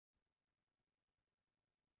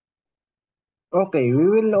Okay, we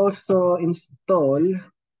will also install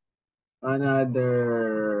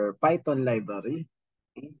another Python library.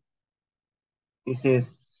 Okay. This is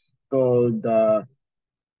called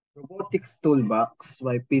Robotics Toolbox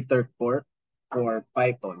by Peter Corke for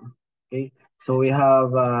Python. Okay, so we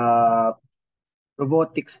have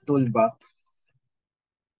Robotics Toolbox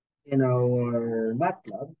in our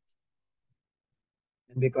MATLAB,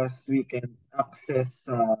 and because we can access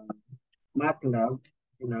MATLAB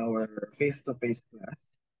in our face-to-face class,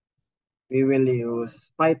 we will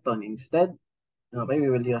use Python instead. Okay,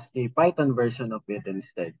 we will use the Python version of it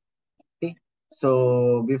instead. Okay,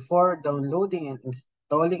 so before downloading and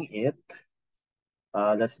installing it,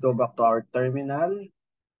 let's go back to our terminal.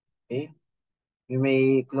 Okay, we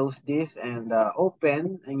may close this and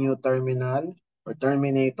open a new terminal or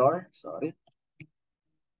Terminator. Sorry.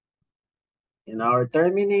 In our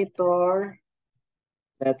Terminator,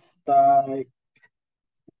 let's type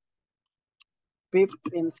pip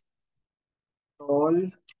install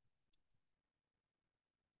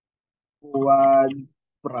quad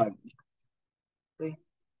prod. Okay.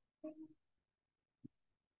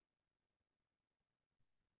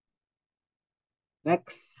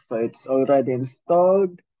 Next, so it's already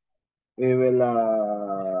installed. We will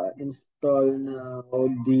install now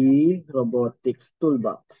the robotics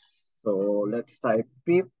toolbox. So let's type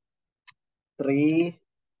pip 3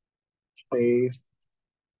 space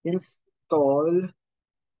install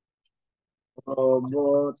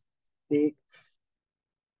robotics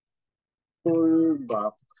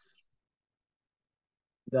toolbox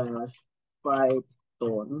dash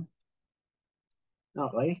Python.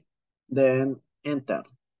 Okay. Then enter.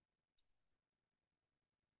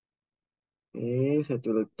 Okay, so it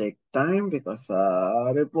will take time because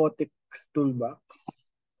robotics toolbox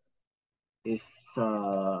is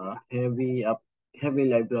heavy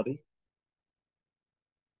library,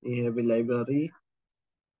 a heavy library,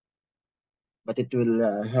 but it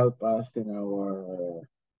will help us in our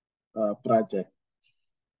project.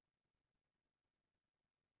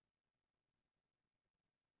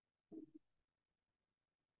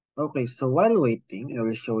 Okay, so while waiting, I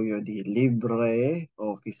will show you the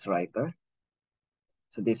LibreOffice Writer.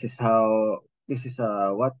 So this is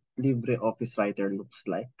what LibreOffice Writer looks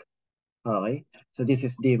like. Okay, so this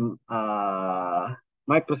is the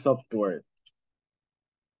Microsoft Word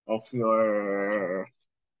of your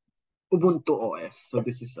Ubuntu OS. So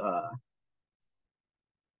this is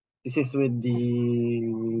with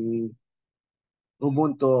the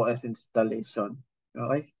Ubuntu OS installation.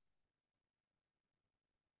 Okay.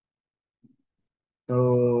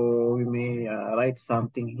 So we may write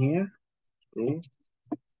something here. Okay.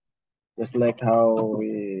 Just like how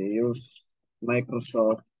we use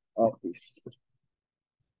Microsoft Office.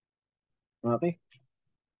 Okay.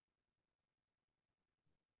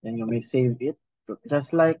 Then you may save it.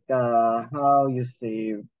 Just like how you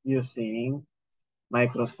save using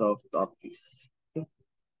Microsoft Office. Okay.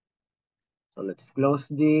 So let's close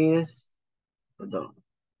this. So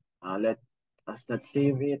let us not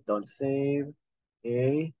save it. Don't save.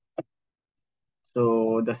 Okay.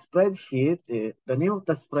 So the spreadsheet, the name of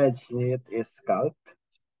the spreadsheet is calc.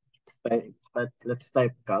 Let's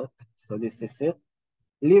type calc. So this is it.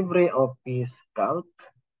 LibreOffice calc.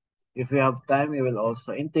 If we have time, we will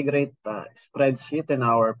also integrate the spreadsheet in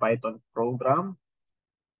our Python program.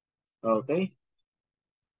 Okay.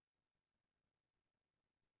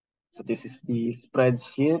 So this is the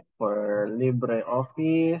spreadsheet for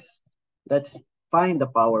LibreOffice. Let's find the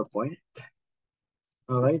PowerPoint.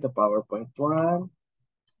 All right, the PowerPoint one.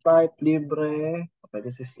 Type Libre. Okay,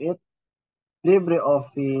 this is it.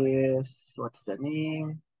 LibreOffice. What's the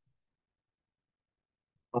name?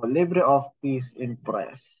 Oh, LibreOffice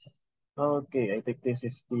Impress. Okay, I think this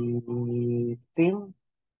is the theme.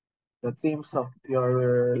 The themes of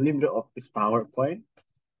your LibreOffice PowerPoint.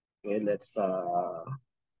 Okay, let's so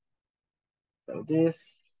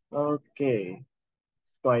this. Okay,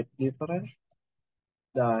 it's quite different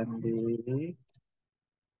than the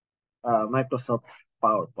Microsoft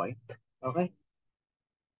PowerPoint. Okay,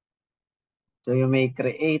 so you may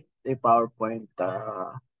create a PowerPoint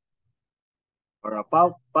or a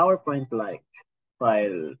PowerPoint like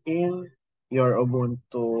file in your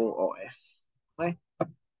Ubuntu OS. Okay,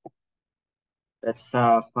 let's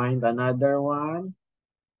find another one.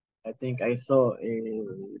 I think I saw a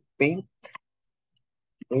paint,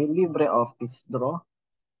 a LibreOffice draw.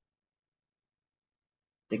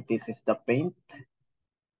 I think this is the paint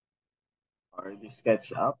or the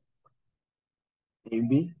SketchUp.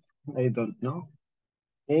 Maybe. I don't know.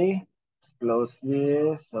 Okay. Let's close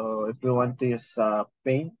this. So if you want to use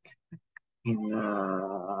paint in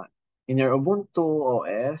in your Ubuntu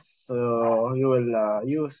OS, so you will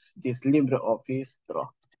use this LibreOffice Draw.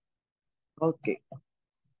 Okay,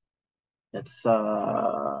 let's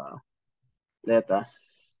let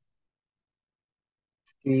us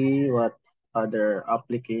see what other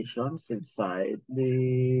applications inside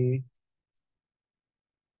the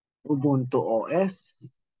Ubuntu OS.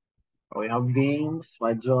 We have games,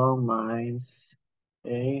 Mahjong, Mines.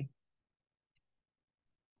 Okay,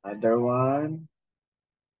 other one.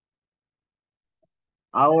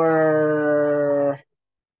 Our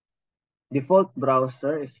default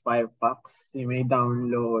browser is Firefox. You may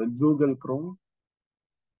download Google Chrome,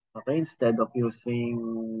 okay, instead of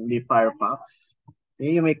using the Firefox.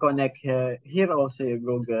 Okay, you may connect here also your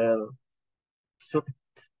Google Suite,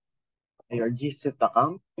 your G Suite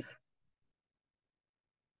account,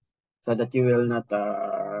 so that you will not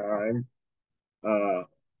uh,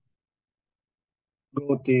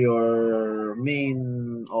 go to your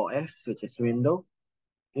main OS, which is Windows.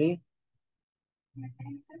 Okay,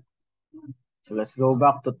 so let's go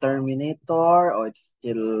back to Terminator. Oh, it's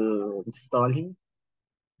still installing.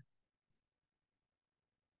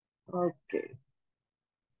 Okay,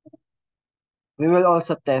 we will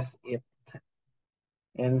also test it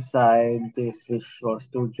inside this Visual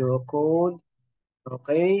Studio Code.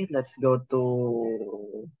 Okay, let's go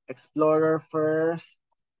to Explorer first.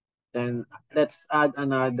 Then let's add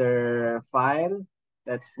another file.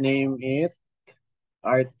 Let's name it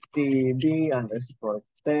rtb underscore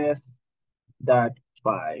test dot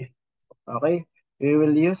py. Okay, we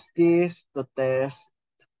will use this to test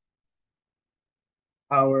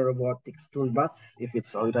our robotics toolbox if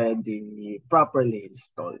it's already properly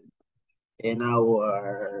installed in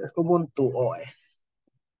our Ubuntu OS.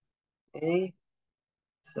 Okay,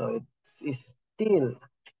 so it's still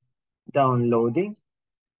downloading.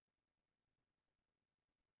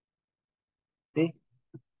 Okay,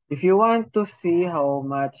 if you want to see how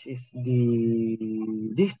much is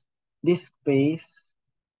this space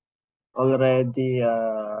already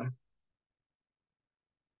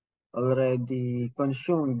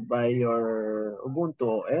consumed by your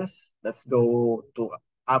Ubuntu OS, let's go to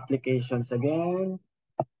applications again,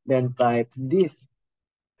 then type this.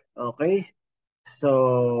 Okay,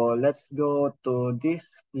 so let's go to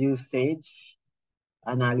this usage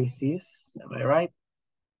analysis. Am I right?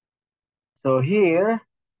 So here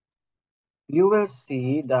you will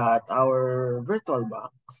see that our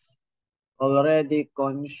VirtualBox already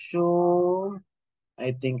consume,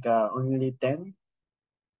 I think, only 10.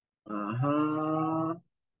 Uh-huh.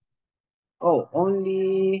 Oh,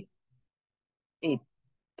 only 8.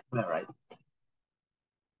 Am I right?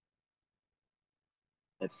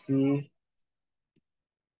 Let's see.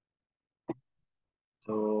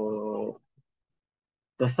 So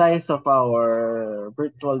the size of our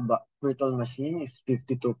virtual machine is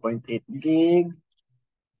 52.8 gig.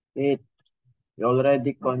 It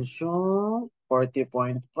already consumed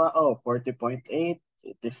 40.5. Oh, 40.8.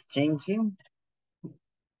 It is changing.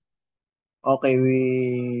 Okay,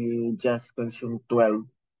 we just consumed 12.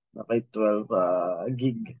 Okay, 12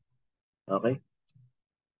 gig. Okay.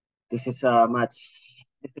 This is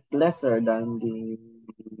this is lesser than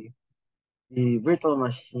the virtual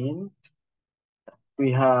machine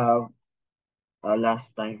we have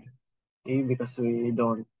last time. Okay, because we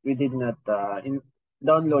did not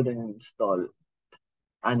download and install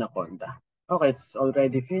Anaconda. Okay, it's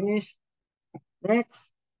already finished. Next,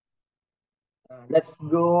 let's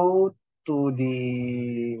go to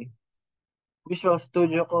the Visual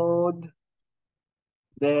Studio Code.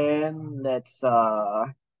 Then let's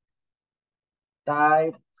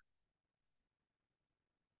type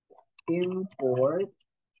import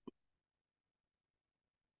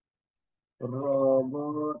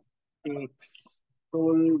robotics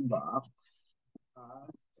toolbox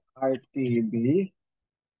as RTB.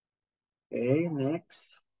 Okay, next.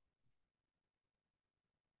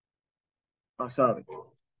 Oh, sorry.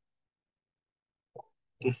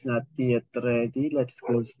 It's not yet ready. Let's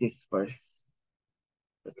close this first.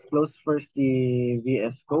 Let's close first the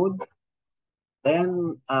VS Code.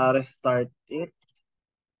 Then restart it.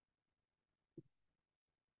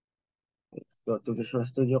 Let's go to Visual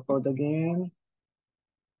Studio Code again.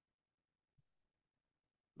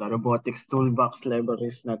 The Robotics Toolbox library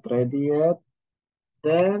is not ready yet.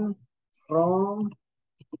 Then from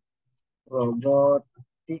Robotics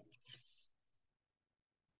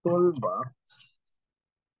Toolbox,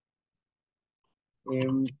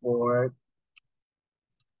 import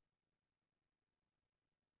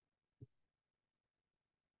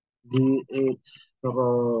DH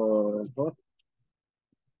robot.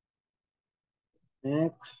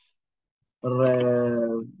 Next,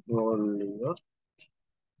 Revolut.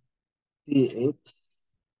 th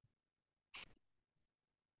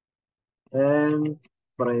and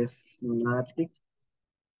prismatic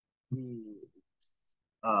d.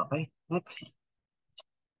 Okay, next.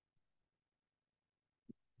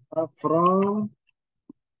 From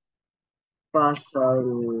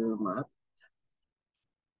spatial math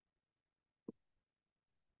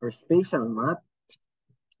or spatial math,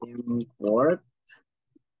 import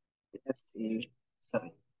SE.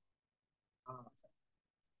 Sorry.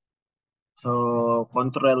 So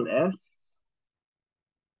Control S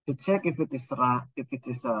to check if it is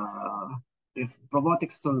if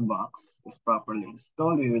Robotics Toolbox is properly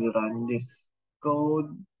installed. We will run this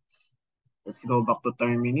code. Let's go back to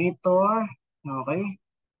Terminator. Okay.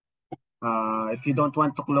 If you don't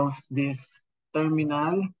want to close this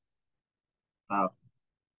terminal, uh,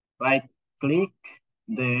 right click,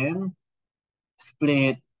 then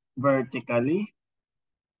split vertically.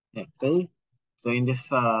 Okay. So in this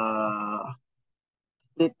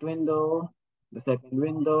split window, the second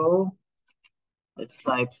window, let's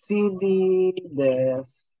type cd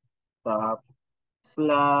desktop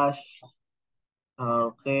slash.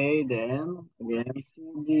 Okay, then again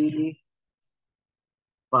cd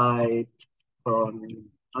python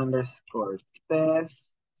underscore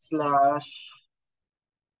test slash.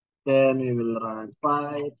 Then we will run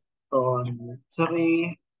python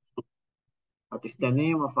 3. What is the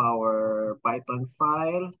name of our Python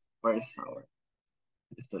file? Where is our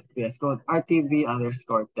VSCode? RTB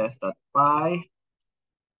underscore test.py.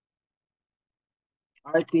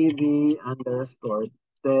 RTB underscore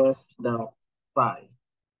test.py.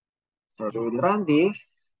 So we will run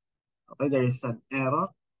this. Okay, there is an error.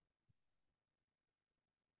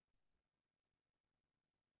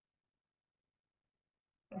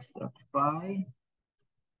 Test.py.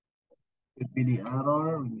 Could be the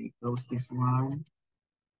error. We close this one.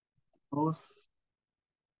 Close.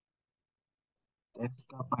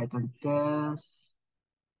 Desktop Python test.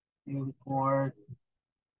 Import.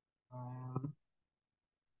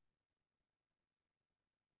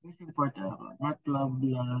 Please import MATLAB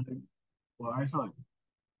live for so.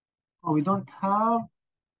 Oh, we don't have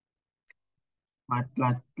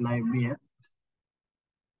MATLAB live yet.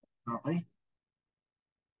 Okay.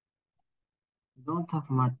 We don't have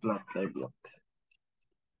MATLAB live yet.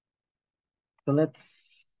 So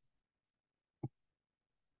let's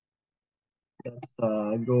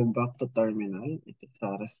go back to terminal. It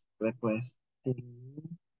is requesting.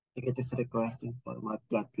 I think it is requesting for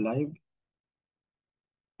MATLAB live.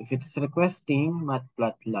 If it is requesting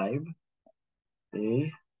MATLAB live,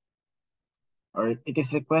 okay, or it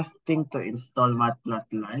is requesting to install MATLAB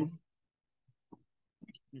live,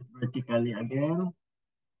 vertically again,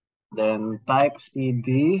 then type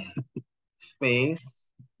cd space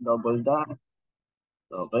double dot.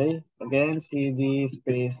 Okay, again cd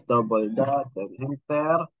space double dot and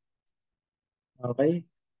enter. Okay,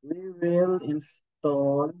 we will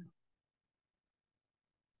install,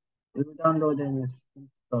 we will download and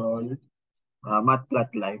install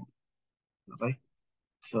Matplotlib. Okay,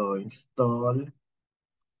 so install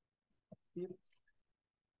pip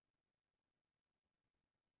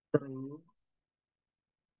 3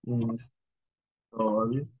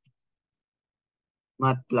 install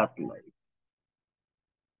Matplotlib.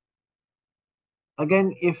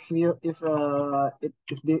 Again, if the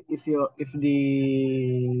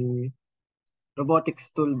robotics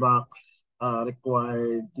toolbox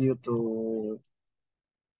required you to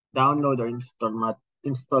download or install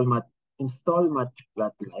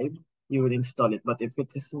Matplotlib, you will install it. But if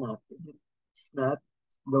it is not,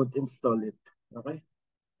 don't install it. Okay.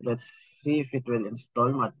 Let's see if it will install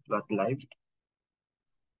Matplotlib.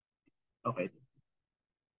 Okay.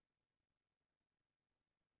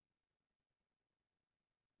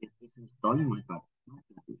 It is installing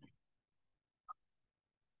Matplotlib.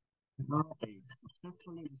 Okay.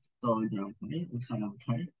 Successfully installed. Okay.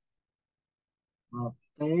 Okay.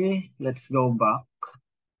 Okay. Let's go back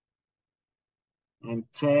and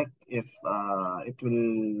check if it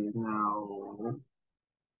will now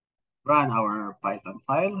run our Python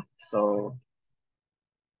file. So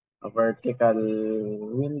a vertical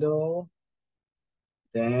window,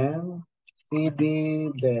 then cd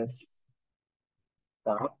desktop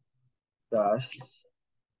dash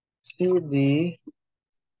cd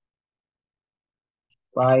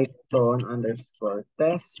python underscore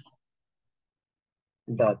test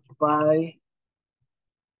dot py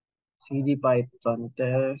cd python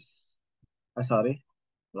test. Sorry,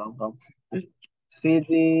 wrong.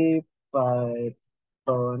 cd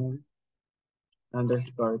python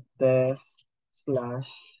underscore test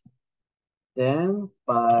slash then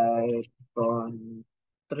python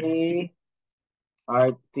 3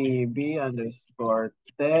 RTB underscore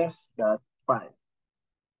test.py.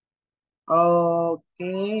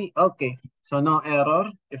 Okay. So no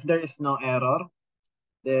error. If there is no error,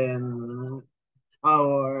 then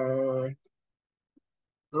our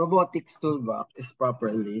robotics toolbox is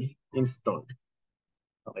properly installed.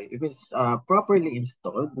 Okay, if it's properly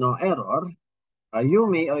installed, no error, you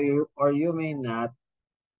may or you may not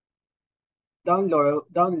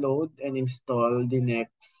download and install the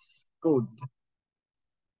next code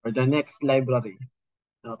or the next library.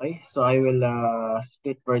 Okay, so I will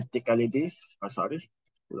split vertically this, sorry,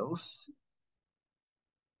 close,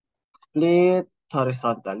 split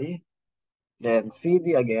horizontally, then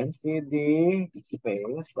CD again, CD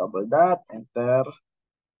space, double dot, enter,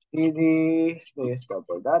 CD space,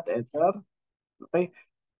 double dot, enter. Okay,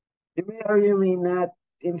 you may or you may not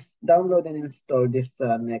download and install this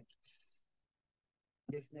next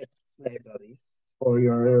libraries for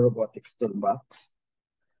your robotics toolbox.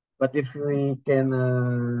 But if we can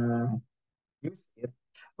use it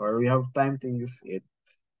or we have time to use it,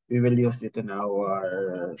 we will use it in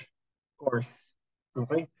our course.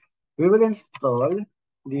 Okay. We will install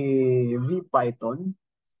the VPython,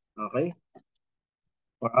 okay,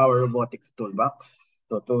 for our robotics toolbox.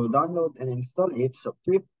 So to download and install it, so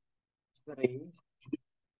pip 3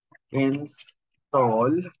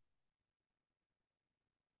 install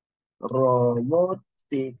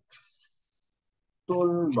robotics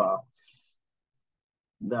toolbox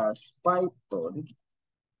dash python.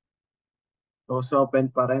 So open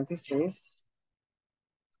parenthesis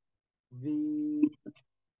VPython.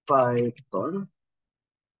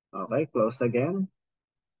 Okay, close again.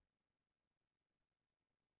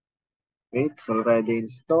 Wait, it's already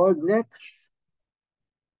installed. Next,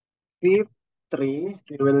 pip 3,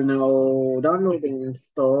 we will now download and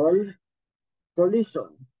install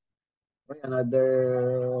Collision. Okay,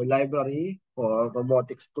 another library for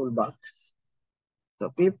robotics toolbox. So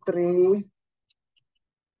pip 3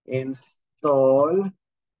 install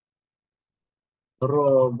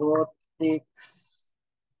robotics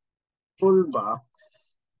toolbox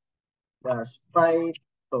dash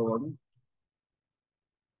python.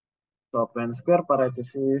 So open square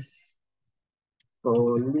parenthesis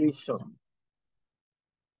collision.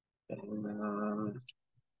 And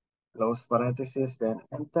close parenthesis, then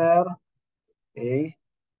enter. Okay.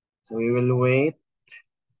 So we will wait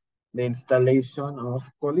the installation of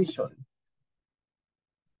collision.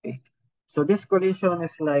 Okay. So this collision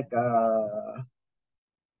is like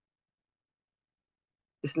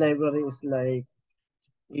this library is like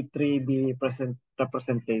a 3D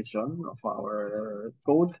representation of our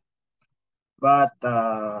code. But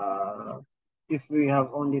if we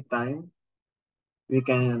have only time, we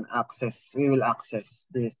will access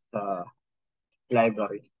this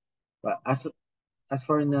library. But as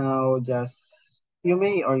for now, just you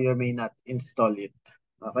may or you may not install it.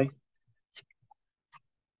 Okay.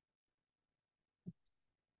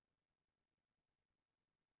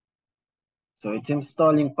 So it's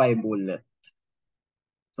installing PyBullet.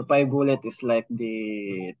 So PyBullet is like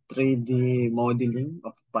the 3D modeling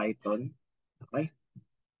of Python. Okay.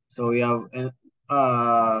 So we have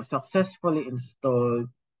successfully installed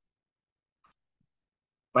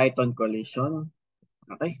Python collision.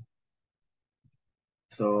 Okay.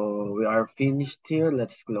 So we are finished here.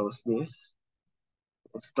 Let's close this.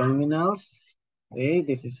 It's terminals. Okay,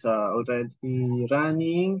 this is already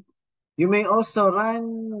running. You may also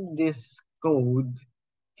run this code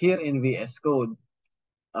here in VSCode.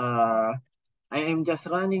 I am just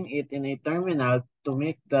running it in a terminal to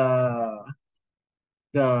make the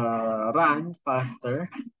run faster.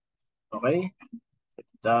 Okay,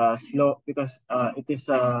 slow because it is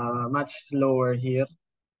much slower here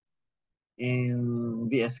in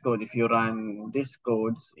VSCode if you run these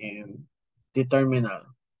codes in the terminal.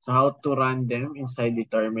 So how to run them inside the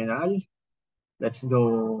terminal? Let's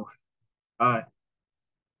go.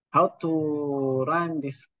 How to run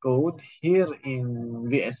this code here in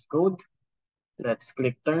VSCode? Let's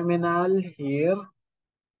click terminal here,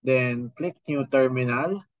 then click new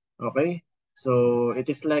terminal. Okay, so it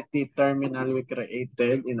is like the terminal we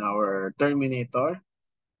created in our Terminator,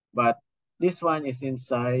 but this one is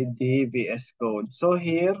inside the VSCode. So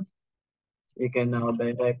here we can now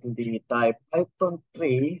directly type Python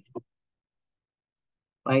 3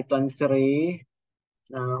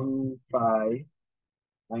 numpy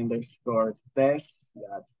underscore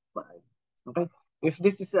test.py. Okay, if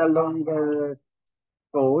this is a longer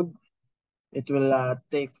code, it will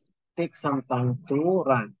take some time to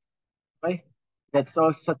run. Okay, let's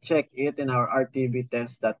also check it in our RTB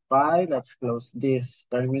test.py. Let's close this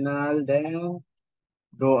terminal, then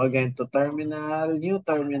go again to terminal, new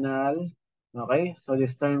terminal. Okay, so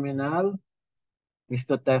this terminal is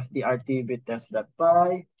to test the RTB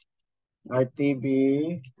test.py,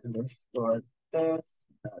 RTB underscore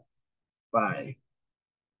test.py.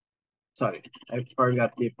 Sorry, I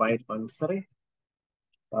forgot the Python 3.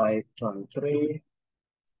 Python 3,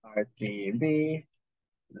 RTB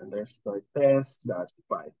underscore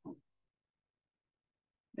test.py.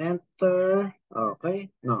 Enter. Okay,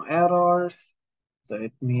 no errors. So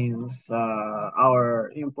it means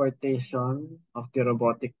our importation of the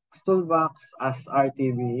robotics toolbox as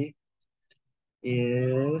RTB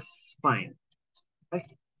is fine.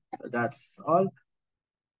 Okay, so that's all.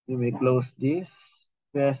 You may close this.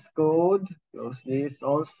 VSCode. Close this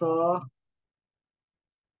also.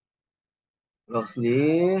 Close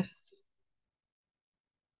this.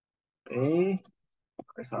 Okay.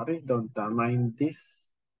 Sorry, don't mind this.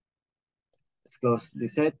 Let's close the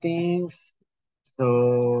settings.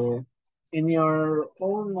 So in your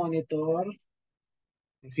own monitor,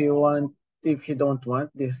 if you don't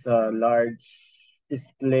want this large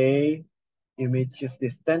display, you may choose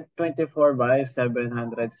this 1024 by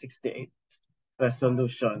 768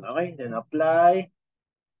 resolution. Okay, then apply.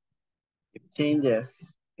 It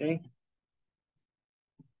changes. Okay,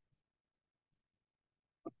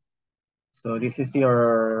 so this is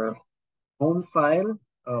your home file.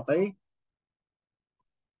 Okay,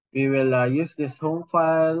 we will use this home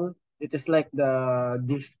file. It is like the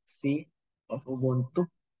disk C of Ubuntu.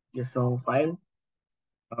 This home file.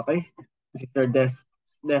 Okay, this is your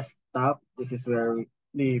desktop. This is where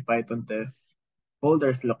the Python test folder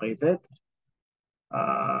is located.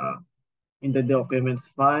 Uh, in the documents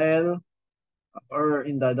file or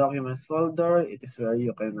in the documents folder, it is where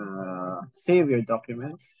you can save your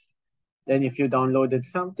documents. Then if you downloaded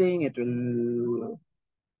something, it will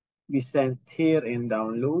be sent here in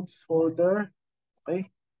downloads folder. Okay,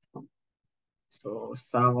 so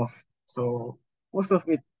most of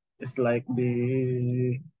it is like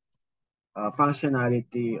the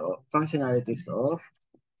functionalities of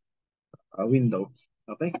window.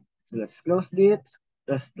 Okay, so let's close this.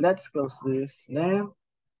 Let's close this. Then,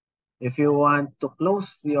 if you want to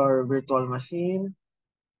close your virtual machine,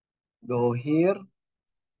 go here.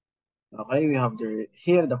 Okay, we have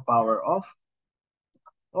here the power off,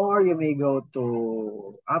 or you may go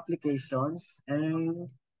to applications and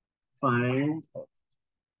find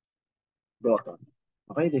button.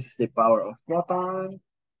 Okay, this is the power off button.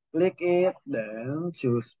 Click it, then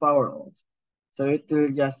choose power off. So it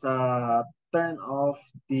will just turn off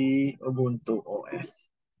the Ubuntu OS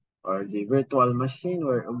or the virtual machine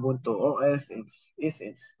where Ubuntu OS is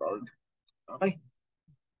installed. Okay.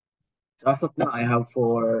 So as of now, I have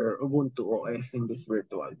for Ubuntu OS in this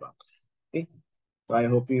virtual box. Okay. So I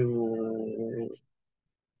hope you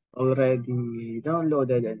already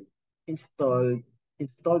downloaded and installed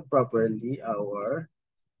properly uh,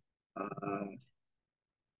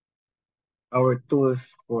 our tools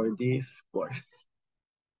for this course.